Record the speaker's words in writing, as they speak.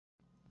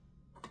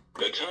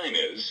The time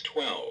is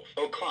 12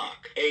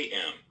 o'clock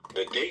a.m.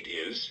 The date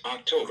is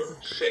October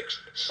 6th,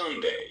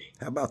 Sunday.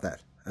 How about that?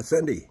 A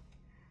Sunday.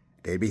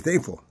 Day to be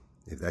thankful,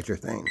 if that's your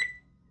thing.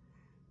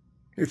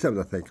 Here's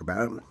something to think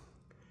about.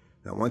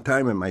 Not one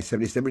time in my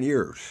 77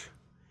 years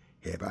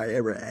have I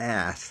ever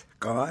asked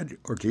God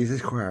or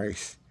Jesus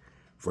Christ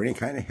for any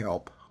kind of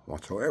help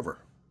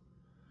whatsoever.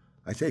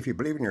 I say if you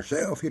believe in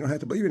yourself, you don't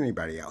have to believe in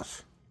anybody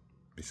else.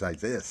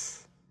 Besides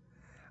this,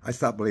 I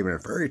stopped believing in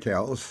fairy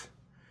tales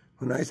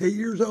when I was 8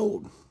 years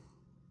old.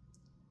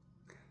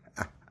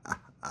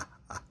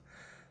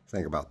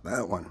 Think about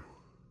that one.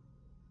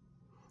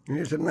 And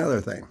here's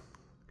another thing.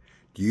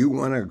 Do you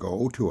want to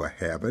go to a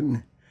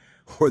heaven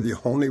where the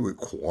only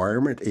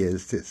requirement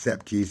is to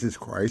accept Jesus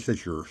Christ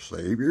as your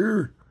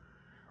Savior?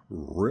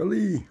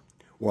 Really?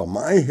 Well,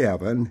 my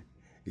heaven,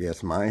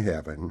 yes, my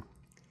heaven,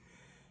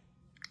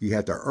 you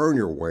have to earn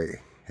your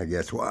way. And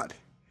guess what?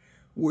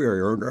 We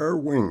earned our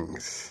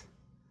wings.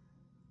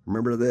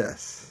 Remember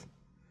this.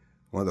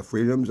 One of the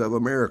freedoms of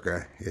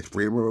America is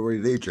freedom of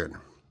religion.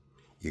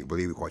 You can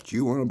believe what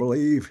you want to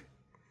believe,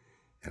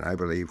 and I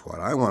believe what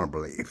I want to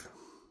believe.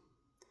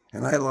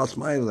 And I lost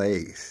my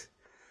legs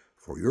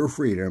for your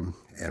freedom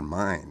and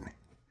mine.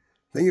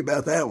 Think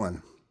about that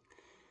one,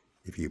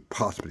 if you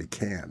possibly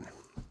can.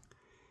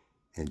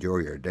 Enjoy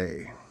your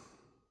day.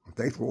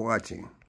 Thanks for watching.